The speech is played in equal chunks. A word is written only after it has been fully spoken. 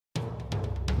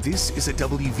This is a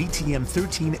WVTM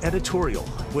 13 editorial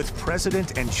with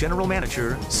President and General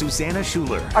Manager Susanna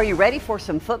Schuler. Are you ready for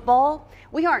some football?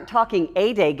 We aren't talking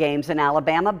A-Day games in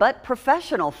Alabama, but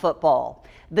professional football.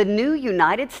 The new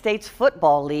United States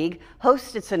Football League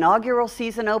hosts its inaugural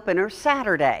season opener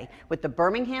Saturday with the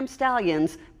Birmingham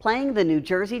Stallions playing the New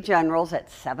Jersey Generals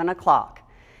at 7 o'clock.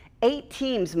 8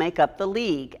 teams make up the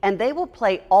league, and they will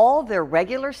play all their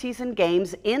regular season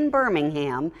games in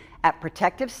Birmingham at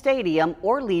Protective Stadium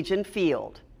or Legion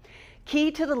Field.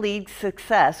 Key to the league's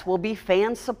success will be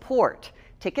fan support.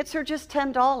 Tickets are just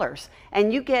 $10,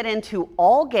 and you get into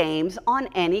all games on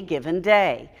any given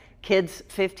day. Kids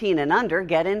 15 and under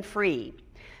get in free.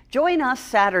 Join us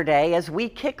Saturday as we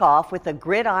kick off with a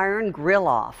Gridiron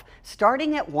Grill-Off,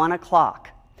 starting at 1 o'clock.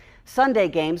 Sunday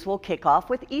games will kick off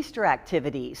with Easter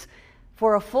activities.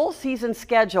 For a full season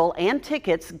schedule and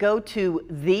tickets, go to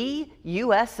theusfl.com.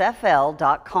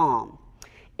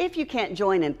 If you can't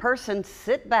join in person,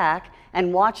 sit back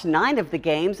and watch 9 of the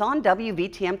games on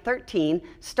WVTM 13,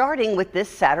 starting with this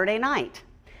Saturday night.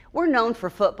 We're known for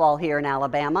football here in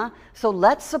Alabama, so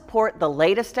let's support the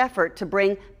latest effort to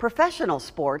bring professional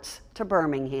sports to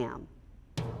Birmingham.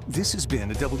 This has been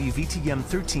a WVTM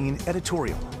 13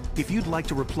 editorial. If you'd like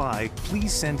to reply,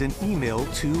 please send an email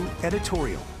to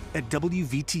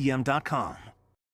editorial@wvtm.com.